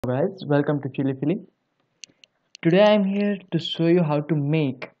Guys, welcome to Chili Philly. Today I'm here to show you how to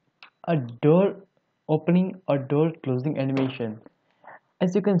make a door opening or door closing animation.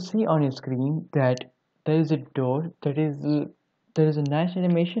 As you can see on your screen that there is a door there is a nice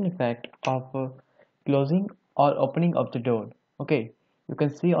animation effect of closing or opening of the door. Okay, you can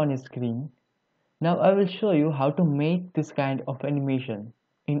see on your screen. Now I will show you how to make this kind of animation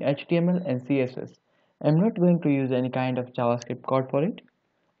in HTML and CSS. I'm not going to use any kind of JavaScript code for it.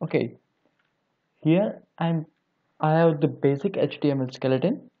 Okay, here I have the basic HTML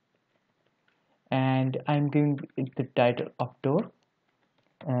skeleton and I'm giving it the title of door,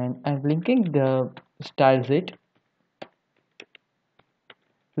 and I'm linking the style sheet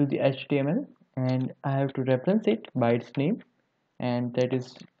to the HTML, and I have to reference it by its name, and that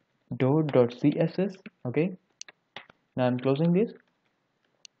is door.css. Okay, now I'm closing this.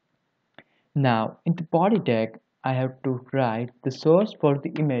 Now in the body tag I have to write the source for the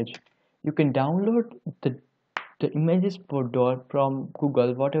image. You can download the images for door from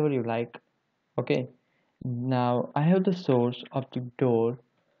Google, whatever you like. Okay, now I have the source of the door,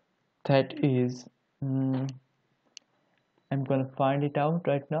 that is I'm gonna find it out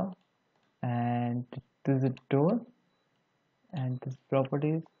right now, and this is a door, and this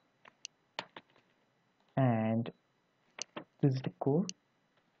properties, and this is the code,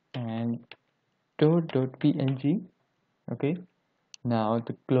 and door.png. Okay, now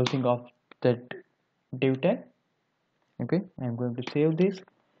the closing of that div tag. Okay, I'm going to save this,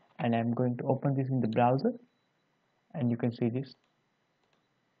 and I'm going to open this in the browser, and you can see this.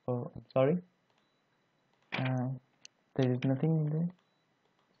 Oh, I'm sorry, uh, there is nothing in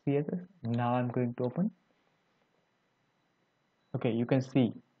the CSS. Now I'm going to open. Okay, you can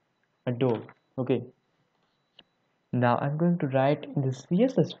see a door. Okay, now I'm going to write in the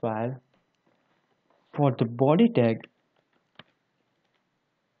CSS file for the body tag.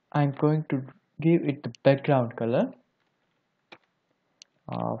 I'm going to give it the background color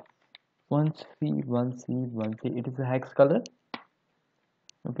of 1C 1C 1C. It is a hex color.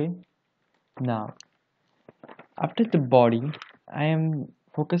 Okay, now after the body I am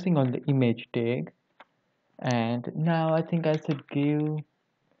focusing on the image tag, and now I think I should give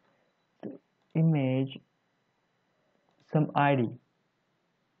image some ID.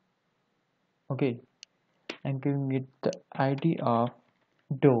 Okay, I'm giving it the ID of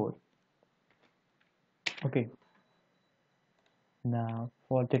door. Okay, now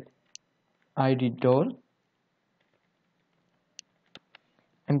for the ID door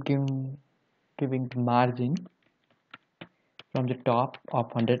I'm giving the margin from the top of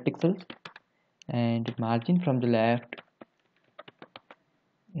 100 pixels, and margin from the left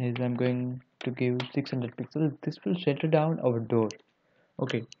is I'm going to give 600 pixels. This will center down our door.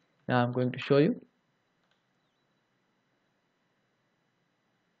 Okay, now I'm going to show you.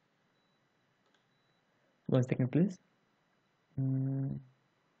 One second please.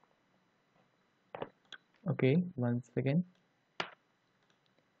 Okay, one second.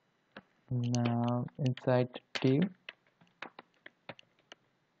 Now inside div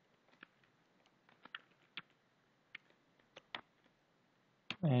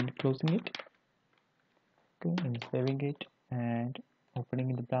and closing it. Okay, and saving it and opening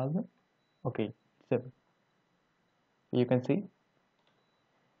in the browser. Okay, so you can see.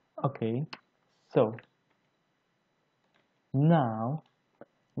 Okay, so now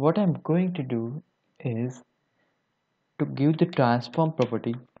what I'm going to do is to give the transform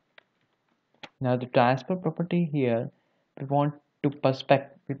property. Now the transform property here, we want a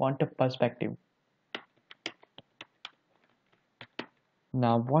perspective.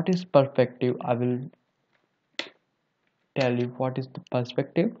 Now what is perspective? I will tell you what is the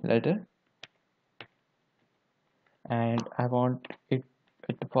perspective later, and I want it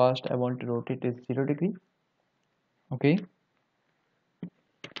at the first I want to rotate it 0 degree. Okay,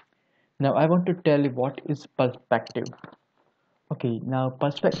 now I want to tell you what is perspective. Okay, now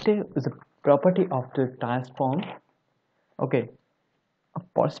perspective is a property of the transform. Okay, a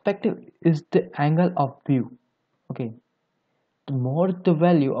perspective is the angle of view. Okay, the more the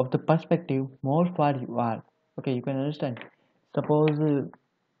value of the perspective, more far you are. Okay, you can understand. Suppose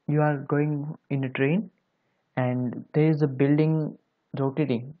you are going in a train and there is a building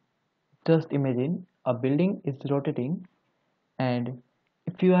rotating. Just imagine a building is rotating, and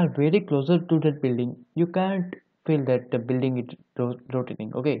if you are very closer to that building you can't feel that the building is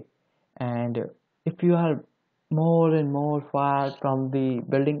rotating. Okay, and if you are more and more far from the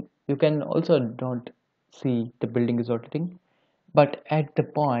building you can also don't see the building is rotating, but at the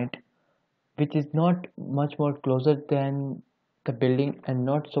point which is not much more closer than the building and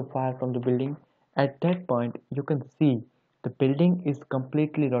not so far from the building, at that point you can see the building is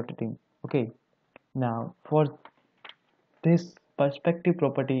completely rotating. Okay, now for this perspective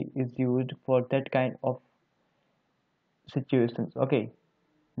property is used for that kind of situations. Okay,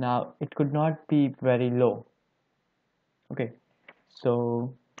 now it could not be very low. Okay,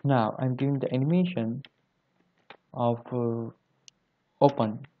 so now I'm giving the animation of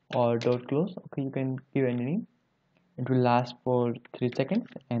open or door close. Okay, you can give any name. It will last for 3 seconds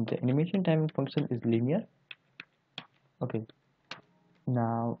and the animation timing function is linear. Okay,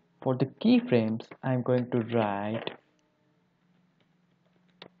 now for the keyframes I'm going to write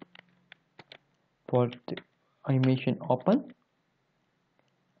for the animation open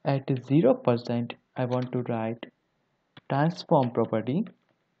at 0%. I want to write transform property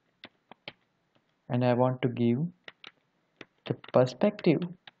and I want to give the perspective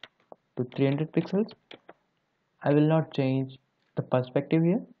to 300 pixels. I will not change the perspective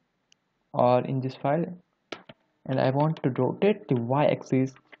here or in this file, and I want to rotate the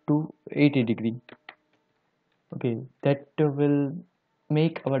y-axis to 80 degree. Okay, that will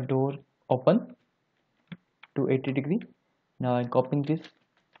make our door open to 80 degree. Now I'm copying this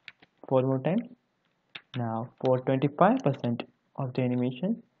 4 more times. Now for 25% of the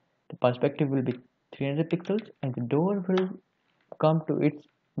animation, the perspective will be 300 pixels and the door will come to its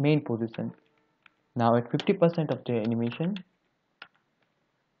main position. Now at 50% of the animation,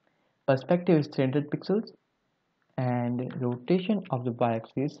 perspective is 300 pixels and rotation of the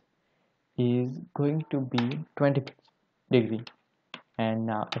y-axis is going to be 20 degree. And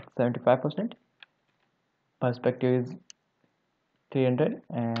now at 75%, perspective is 300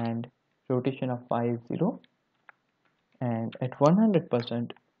 and rotation of y is 0. And at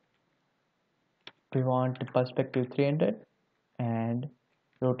 100%, we want the perspective 300 and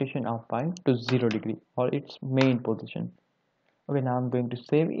rotation of y to 0 degree or its main position. Okay, now I'm going to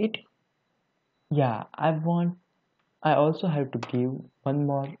save it. Yeah, I also have to give one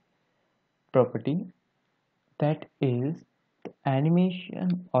more property, that is the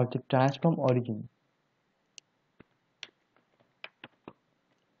animation or the transform origin.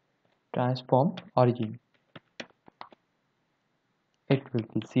 Transform origin. It will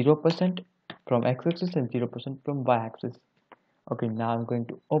be 0% from x-axis and 0% from y-axis. Okay, now I'm going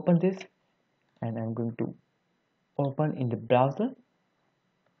to open this and I'm going to open in the browser.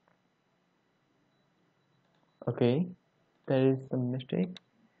 Okay, there is some mistake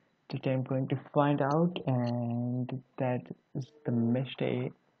that I'm going to find out, and that is the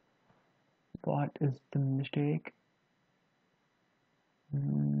mistake. What is the mistake?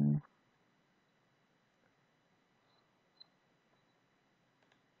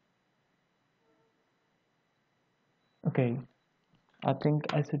 Okay, I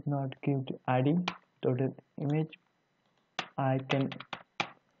think I should not give the ID to the image. I can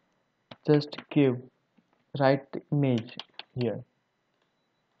just write the image here.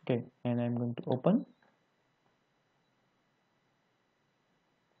 Okay, and I'm going to open.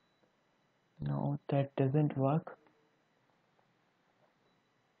 No, that doesn't work.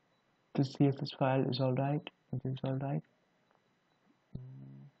 The CSS file is alright. It is alright.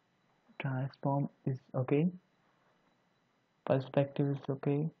 Transform is okay. Perspective is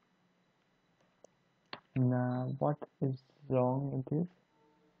okay. Now, what is wrong in this?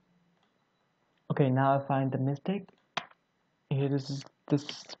 Okay, now I find the mistake. Here is the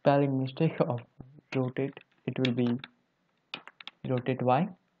spelling mistake of rotate. It will be rotate y.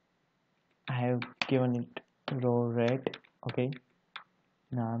 I have given it row red. Okay,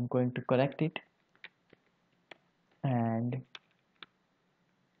 now I'm going to correct it and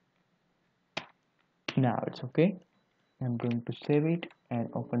now it's okay. I'm going to save it and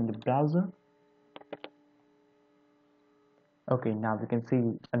open the browser. Okay, now we can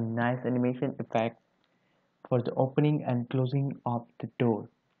see a nice animation effect for the opening and closing of the door,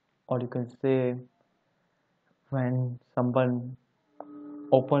 or you can say when someone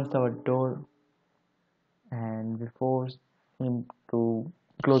opens our door and we force him to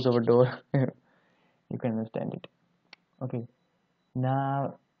close our door. You can understand it. Okay,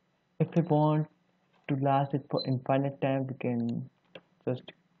 now if we want to last it for infinite time, we can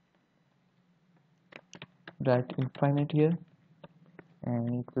just write infinite here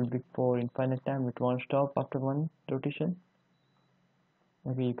and it will be for infinite time. It won't stop after one rotation.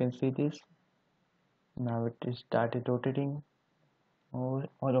 Okay, you can see this. Now it is started rotating more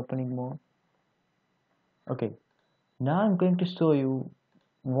or opening more. Okay, now I'm going to show you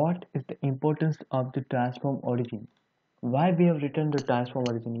what is the importance of the transform origin. Why we have written the transform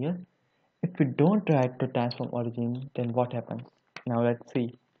origin here. If we don't write the transform origin, then what happens? Now let's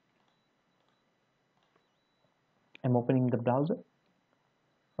see. I'm opening the browser.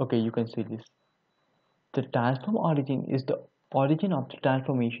 Okay, you can see this. the transform origin is the origin of the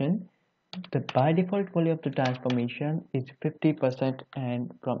transformation. The by default value of the transformation is 50%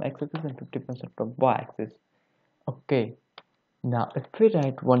 and from x-axis and 50% from y-axis. Okay, now if we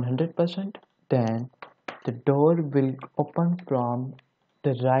write 100%, then the door will open from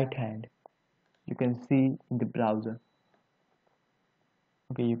the right hand. You can see in the browser.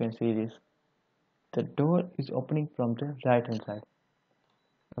 Okay, you can see this. The door is opening from the right hand side.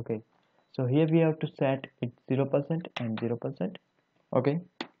 Okay, so here we have to set it 0% and 0%. Okay,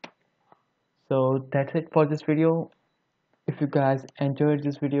 so that's it for this video. If you guys enjoyed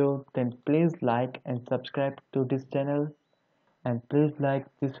this video, then please like and subscribe to this channel, and please like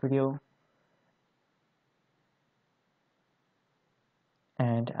this video,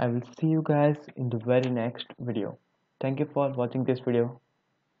 and I will see you guys in the very next video. Thank you for watching this video.